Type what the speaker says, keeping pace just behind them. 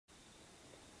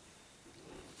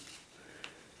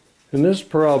In this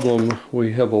problem,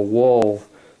 we have a wall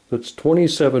that's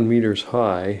 27 meters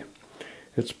high.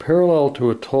 It's parallel to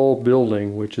a tall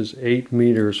building which is 8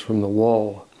 meters from the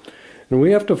wall. And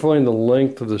we have to find the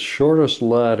length of the shortest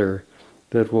ladder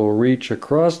that will reach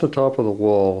across the top of the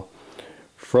wall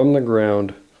from the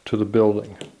ground to the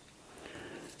building.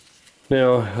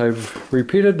 Now, I've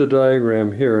repeated the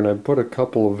diagram here, and I've put a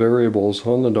couple of variables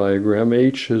on the diagram.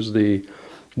 H is the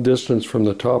distance from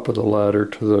the top of the ladder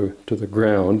to the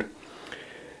ground,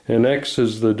 and X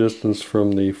is the distance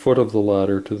from the foot of the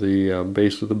ladder to the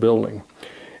base of the building.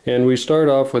 And we start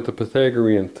off with the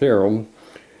Pythagorean theorem,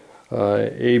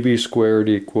 AB squared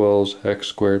equals x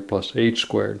squared plus h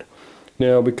squared.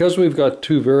 Now, because we've got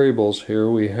two variables here,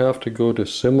 we have to go to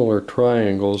similar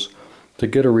triangles to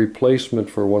get a replacement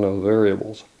for one of the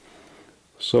variables.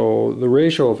 So the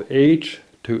ratio of h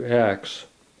to x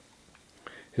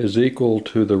is equal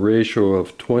to the ratio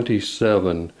of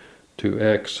 27 to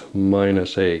x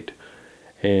minus 8.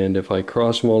 And if I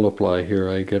cross multiply here,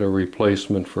 I get a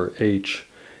replacement for h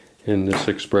in this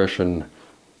expression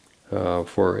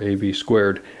for ab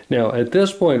squared. Now at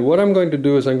this point, what I'm going to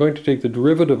do is I'm going to take the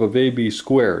derivative of ab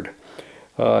squared.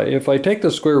 If I take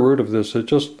the square root of this, it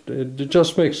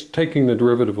just makes taking the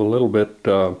derivative a little bit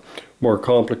more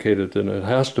complicated than it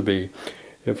has to be.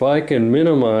 If I can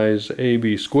minimize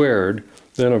ab squared,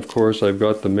 then of course I've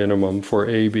got the minimum for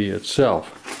ab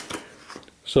itself.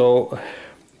 So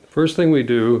first thing we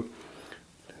do,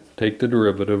 take the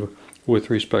derivative with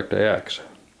respect to x.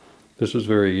 This is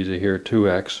very easy here,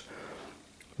 2x.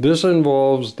 This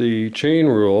involves the chain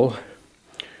rule.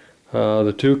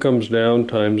 The 2 comes down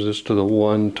times this to the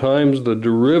 1 times the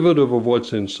derivative of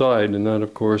what's inside, and that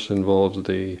of course involves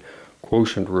the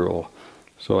quotient rule.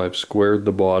 So I've squared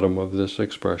the bottom of this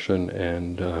expression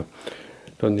and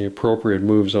done the appropriate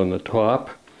moves on the top.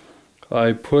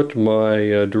 I put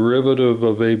my derivative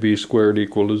of ab squared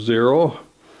equal to 0.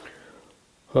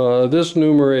 This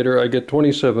numerator, I get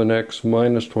 27x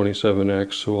minus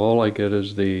 27x, so all I get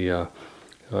is the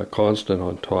constant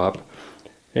on top.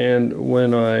 And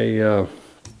when I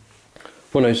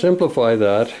simplify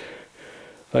that,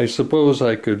 I suppose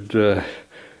I could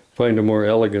find a more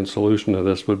elegant solution to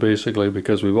this, but basically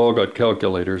because we've all got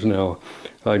calculators now,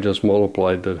 I just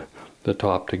multiplied the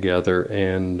top together,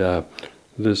 and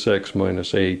this x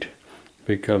minus 8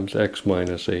 becomes x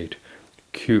minus 8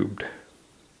 cubed.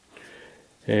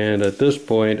 And at this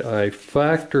point I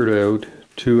factored out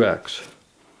 2x.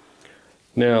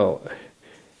 Now,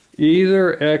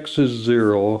 either x is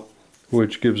 0,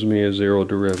 which gives me a 0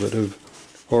 derivative,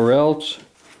 or else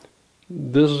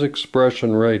this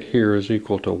expression right here is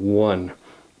equal to 1,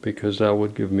 because that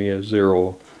would give me a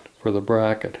 0 for the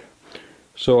bracket.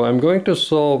 So I'm going to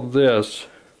solve this,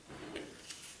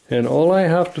 and all I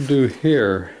have to do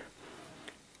here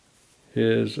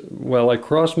is, well, I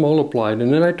cross multiplied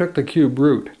and then I took the cube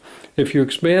root. If you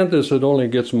expand this, it only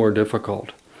gets more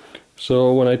difficult.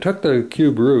 So when I took the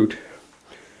cube root,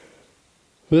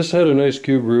 this had a nice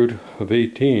cube root of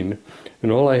 18,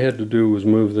 and all I had to do was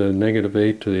move the negative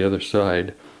 8 to the other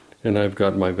side, and I've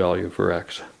got my value for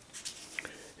x.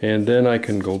 And then I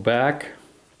can go back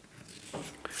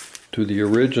to the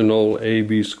original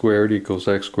ab squared equals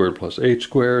x squared plus h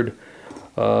squared.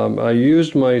 I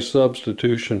used my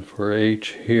substitution for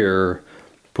h here,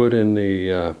 put in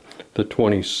the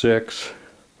 26,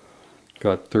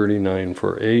 got 39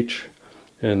 for h,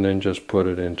 and then just put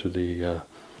it into the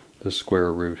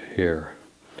square root here.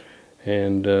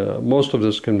 And most of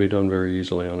this can be done very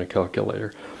easily on a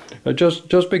calculator.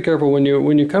 Just be careful when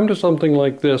you come to something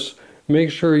like this.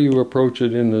 Make sure you approach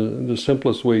it in the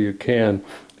simplest way you can.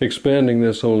 Expanding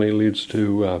this only leads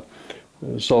to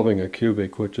solving a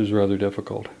cubic, which is rather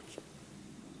difficult.